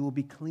you, and you will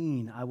be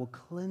clean. I will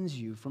cleanse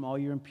you from all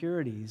your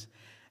impurities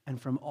and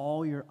from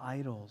all your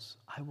idols.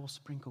 I will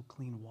sprinkle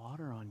clean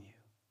water on you.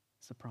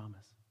 It's a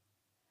promise.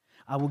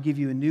 I will give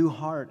you a new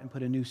heart and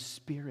put a new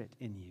spirit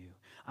in you.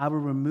 I will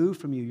remove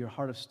from you your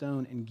heart of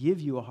stone and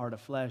give you a heart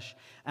of flesh,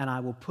 and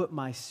I will put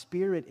my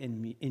spirit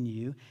in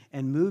you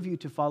and move you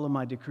to follow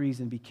my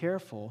decrees and be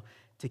careful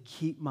to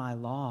keep my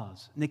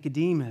laws.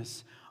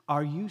 Nicodemus,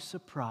 are you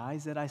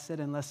surprised that I said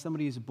unless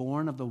somebody is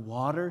born of the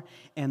water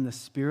and the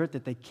Spirit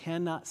that they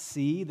cannot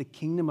see the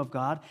kingdom of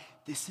God?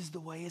 This is the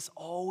way it's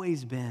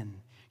always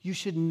been. You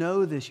should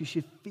know this. You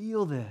should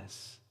feel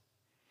this.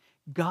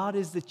 God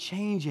is the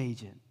change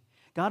agent.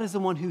 God is the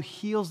one who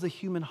heals the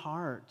human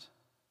heart.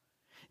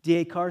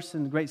 D.A.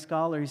 Carson, great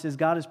scholar, he says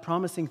God is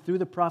promising through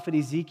the prophet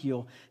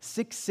Ezekiel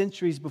 6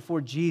 centuries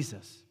before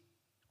Jesus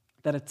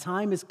that a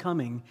time is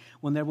coming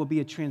when there will be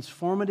a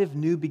transformative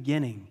new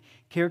beginning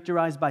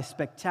characterized by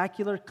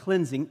spectacular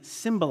cleansing,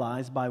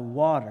 symbolized by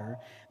water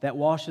that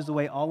washes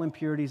away all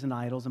impurities and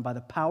idols, and by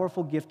the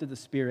powerful gift of the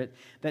Spirit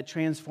that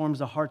transforms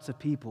the hearts of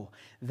people.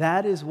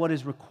 That is what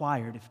is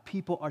required if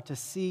people are to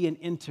see and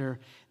enter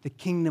the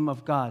kingdom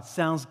of God.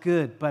 Sounds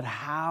good, but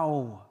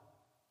how?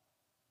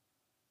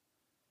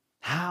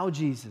 How,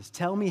 Jesus?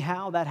 Tell me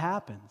how that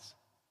happens.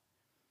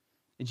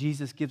 And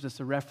Jesus gives us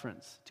a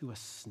reference to a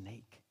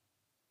snake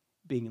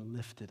being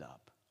lifted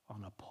up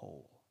on a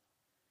pole.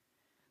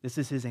 This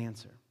is his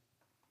answer.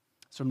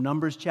 It's from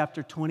Numbers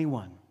chapter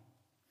 21.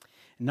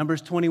 In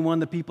Numbers 21,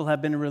 the people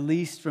have been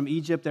released from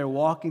Egypt. They're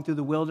walking through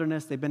the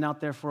wilderness. They've been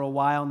out there for a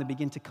while, and they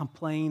begin to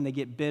complain. They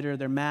get bitter.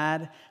 They're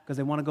mad because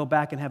they want to go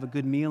back and have a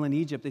good meal in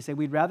Egypt. They say,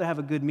 we'd rather have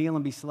a good meal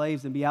and be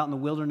slaves than be out in the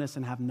wilderness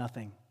and have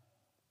nothing.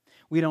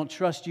 We don't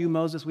trust you,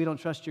 Moses. We don't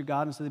trust your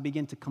God. And so they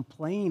begin to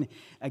complain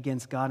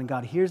against God. And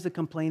God hears the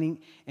complaining,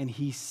 and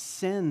he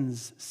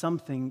sends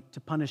something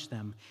to punish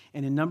them.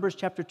 And in Numbers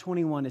chapter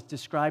 21, it's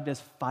described as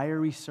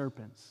fiery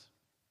serpents.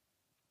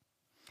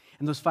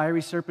 And those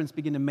fiery serpents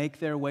begin to make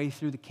their way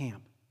through the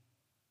camp.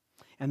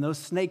 And those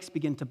snakes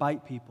begin to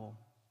bite people.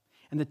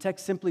 And the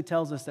text simply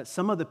tells us that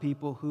some of the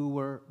people who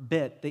were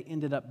bit, they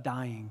ended up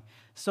dying.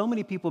 So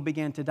many people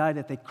began to die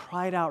that they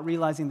cried out,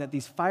 realizing that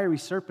these fiery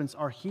serpents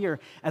are here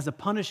as a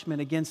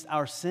punishment against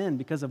our sin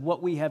because of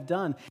what we have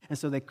done. And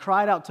so they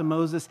cried out to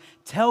Moses,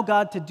 tell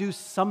God to do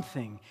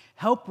something.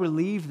 Help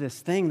relieve this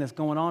thing that's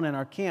going on in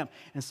our camp.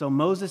 And so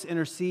Moses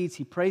intercedes.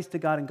 He prays to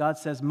God, and God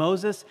says,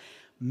 Moses,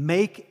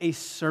 make a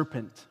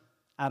serpent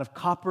out of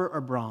copper or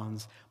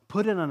bronze.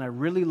 Put it on a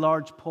really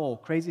large pole.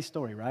 Crazy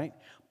story, right?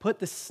 Put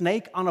the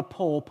snake on a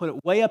pole, put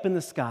it way up in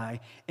the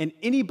sky, and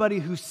anybody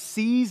who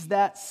sees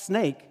that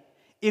snake,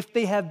 if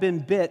they have been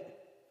bit,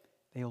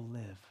 they'll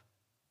live.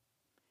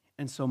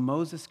 And so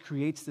Moses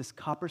creates this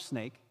copper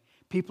snake.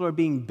 People are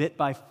being bit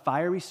by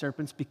fiery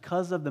serpents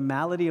because of the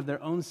malady of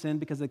their own sin,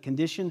 because of the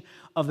condition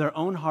of their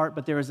own heart.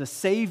 But there is a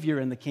Savior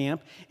in the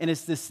camp, and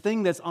it's this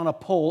thing that's on a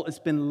pole. It's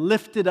been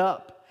lifted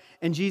up.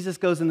 And Jesus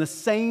goes in the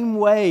same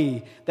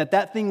way that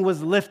that thing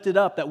was lifted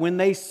up, that when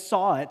they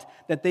saw it,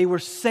 that they were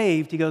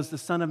saved. He goes, the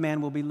Son of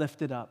Man will be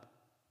lifted up.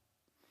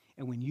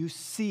 And when you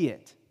see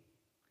it,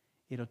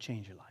 it'll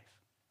change your life.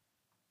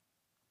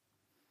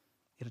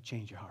 It'll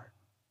change your heart.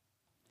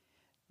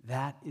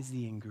 That is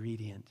the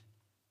ingredient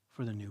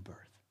for the new birth.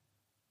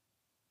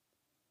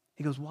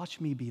 He goes,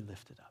 watch me be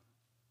lifted up.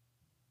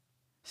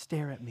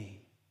 Stare at me.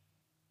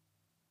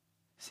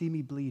 See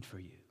me bleed for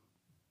you.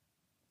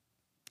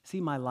 See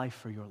my life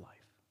for your life.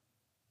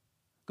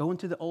 Go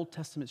into the Old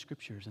Testament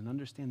scriptures and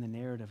understand the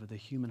narrative of the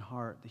human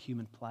heart, the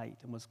human plight,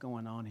 and what's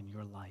going on in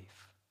your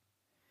life.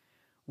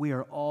 We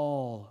are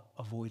all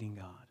avoiding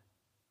God,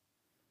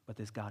 but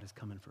this God is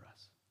coming for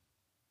us.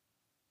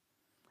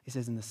 He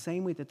says, in the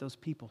same way that those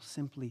people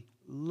simply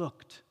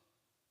looked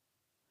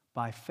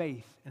by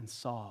faith and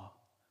saw,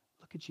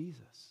 look at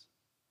Jesus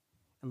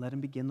and let him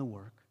begin the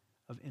work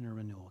of inner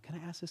renewal. Can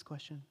I ask this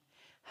question?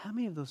 How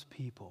many of those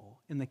people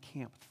in the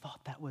camp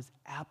thought that was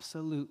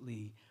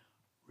absolutely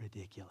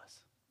ridiculous?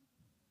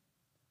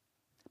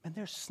 Man,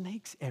 there's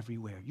snakes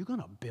everywhere. You're going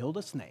to build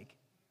a snake,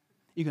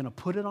 you're going to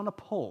put it on a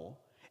pole,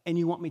 and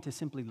you want me to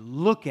simply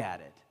look at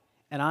it.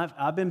 And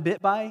I've been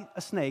bit by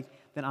a snake,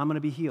 then I'm going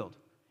to be healed.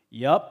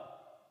 Yup.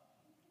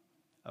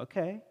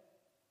 Okay.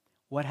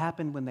 What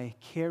happened when they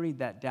carried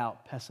that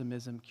doubt,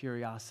 pessimism,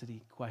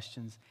 curiosity,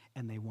 questions,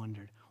 and they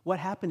wondered? What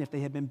happened if they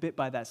had been bit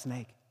by that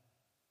snake?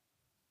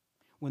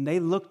 When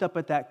they looked up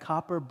at that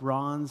copper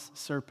bronze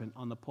serpent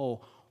on the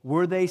pole,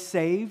 were they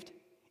saved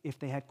if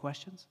they had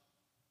questions?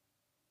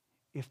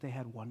 If they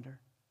had wonder?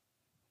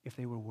 If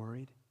they were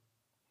worried?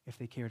 If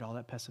they carried all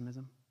that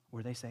pessimism?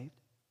 Were they saved?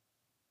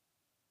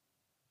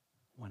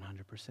 100%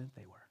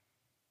 they were.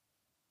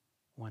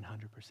 100%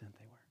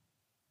 they were.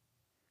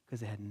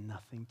 Because it had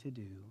nothing to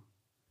do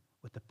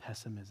with the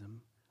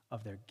pessimism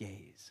of their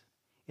gaze.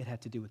 It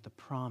had to do with the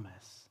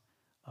promise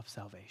of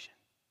salvation.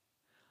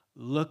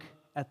 Look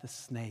at the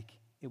snake.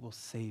 It will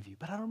save you.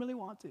 But I don't really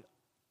want to.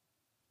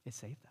 It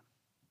saved them.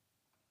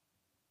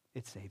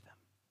 It saved them.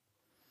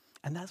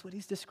 And that's what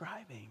he's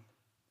describing.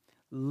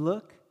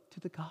 Look to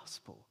the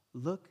gospel.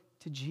 Look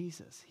to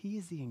Jesus. He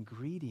is the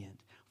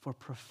ingredient for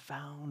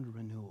profound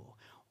renewal.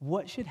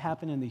 What should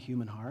happen in the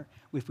human heart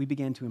if we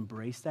began to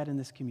embrace that in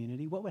this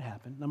community? What would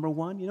happen? Number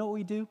one, you know what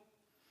we do?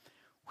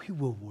 We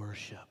will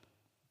worship.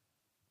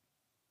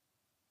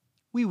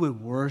 We would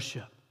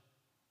worship.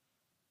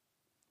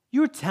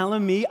 You're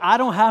telling me I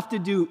don't have to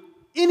do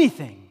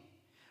anything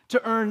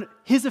to earn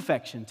his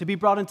affection, to be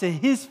brought into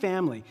his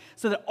family,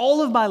 so that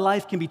all of my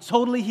life can be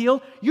totally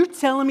healed? You're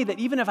telling me that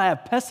even if I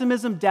have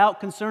pessimism, doubt,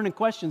 concern, and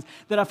questions,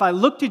 that if I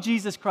look to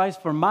Jesus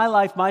Christ for my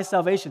life, my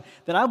salvation,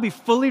 that I'll be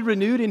fully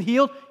renewed and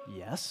healed?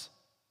 Yes.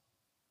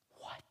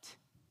 What?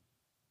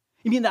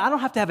 You mean that I don't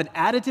have to have an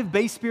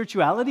additive-based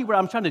spirituality where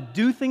I'm trying to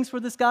do things for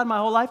this God my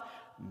whole life?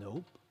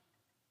 Nope.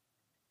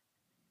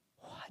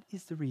 What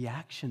is the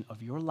reaction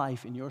of your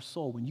life and your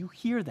soul when you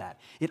hear that?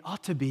 It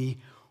ought to be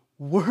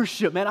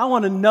worship. Man, I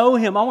want to know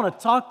him. I want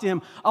to talk to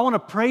him. I want to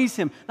praise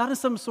him. Not in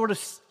some sort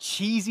of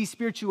cheesy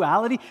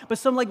spirituality, but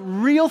some like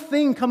real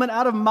thing coming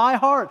out of my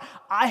heart.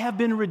 I have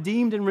been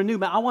redeemed and renewed.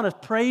 Man, I want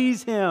to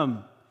praise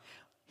him.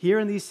 Here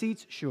in these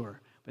seats,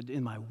 sure. But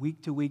in my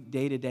week-to-week,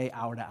 day-to-day,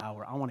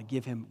 hour-to-hour, I want to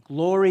give him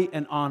glory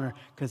and honor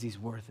because he's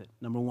worth it,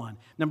 number one.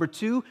 Number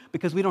two,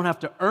 because we don't have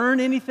to earn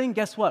anything,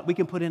 guess what? We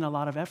can put in a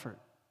lot of effort.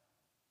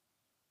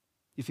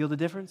 You feel the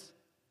difference?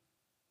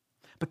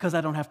 Because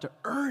I don't have to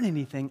earn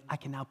anything, I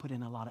can now put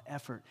in a lot of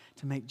effort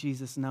to make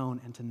Jesus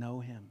known and to know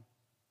him.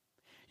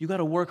 You got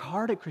to work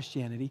hard at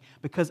Christianity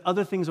because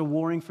other things are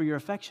warring for your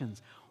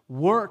affections.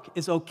 Work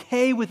is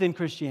okay within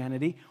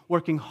Christianity,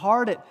 working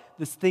hard at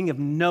this thing of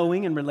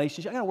knowing and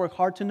relationship. I got to work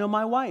hard to know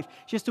my wife.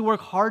 She has to work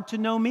hard to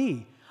know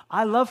me.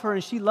 I love her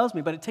and she loves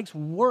me, but it takes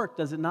work,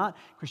 does it not?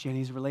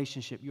 Christianity is a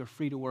relationship. You're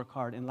free to work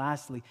hard. And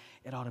lastly,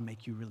 it ought to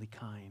make you really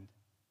kind.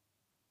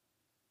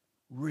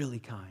 Really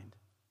kind.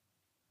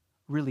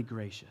 Really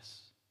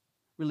gracious,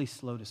 really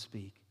slow to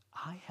speak.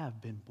 I have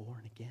been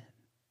born again.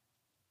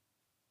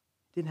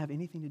 Didn't have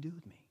anything to do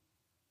with me.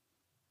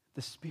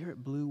 The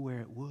Spirit blew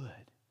where it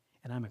would,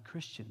 and I'm a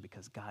Christian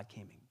because God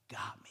came and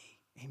got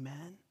me.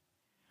 Amen?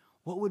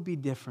 What would be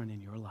different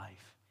in your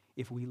life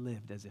if we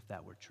lived as if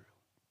that were true?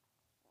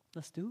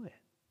 Let's do it.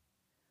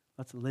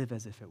 Let's live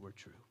as if it were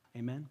true.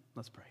 Amen?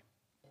 Let's pray.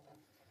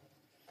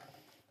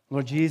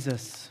 Lord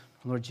Jesus,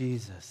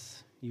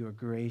 you are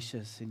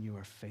gracious and you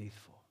are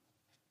faithful.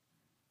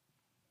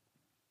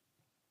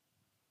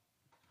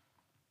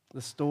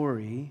 The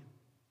story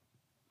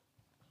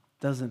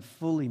doesn't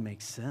fully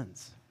make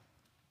sense.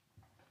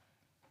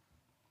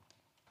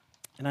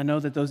 And I know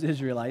that those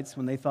Israelites,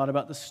 when they thought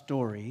about the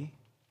story,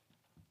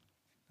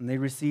 and they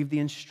received the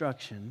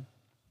instruction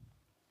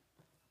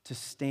to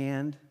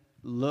stand,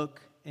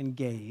 look, and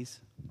gaze,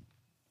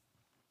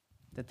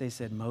 that they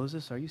said,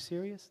 Moses, are you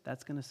serious?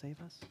 That's going to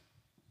save us?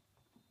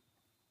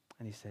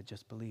 And he said,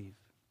 just believe.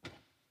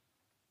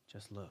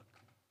 Just look.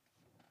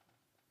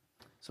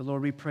 So,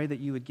 Lord, we pray that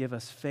you would give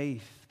us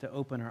faith to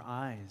open our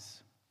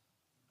eyes,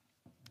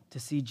 to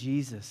see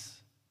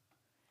Jesus,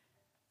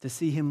 to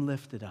see him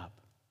lifted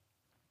up,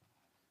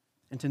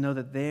 and to know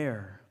that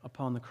there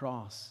upon the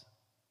cross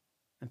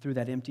and through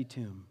that empty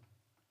tomb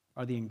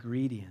are the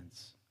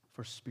ingredients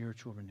for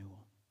spiritual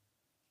renewal.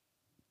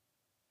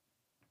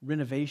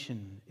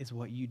 Renovation is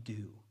what you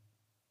do.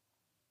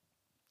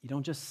 You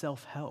don't just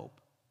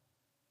self-help,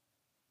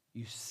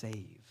 you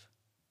save.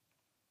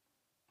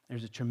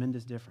 There's a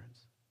tremendous difference.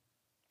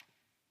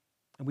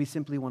 And we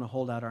simply want to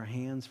hold out our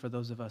hands for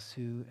those of us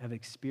who have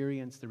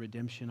experienced the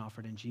redemption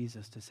offered in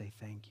Jesus to say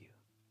thank you.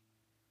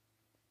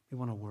 We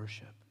want to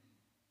worship.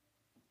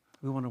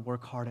 We want to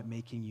work hard at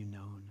making you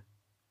known.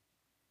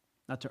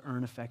 Not to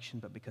earn affection,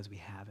 but because we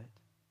have it.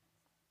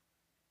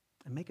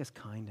 And make us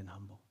kind and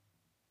humble.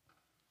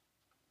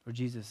 Lord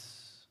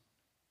Jesus,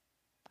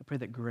 I pray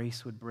that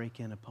grace would break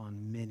in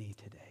upon many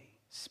today.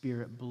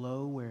 Spirit,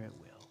 blow where it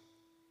will.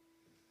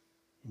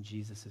 In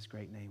Jesus'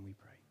 great name we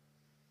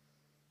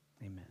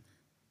pray. Amen.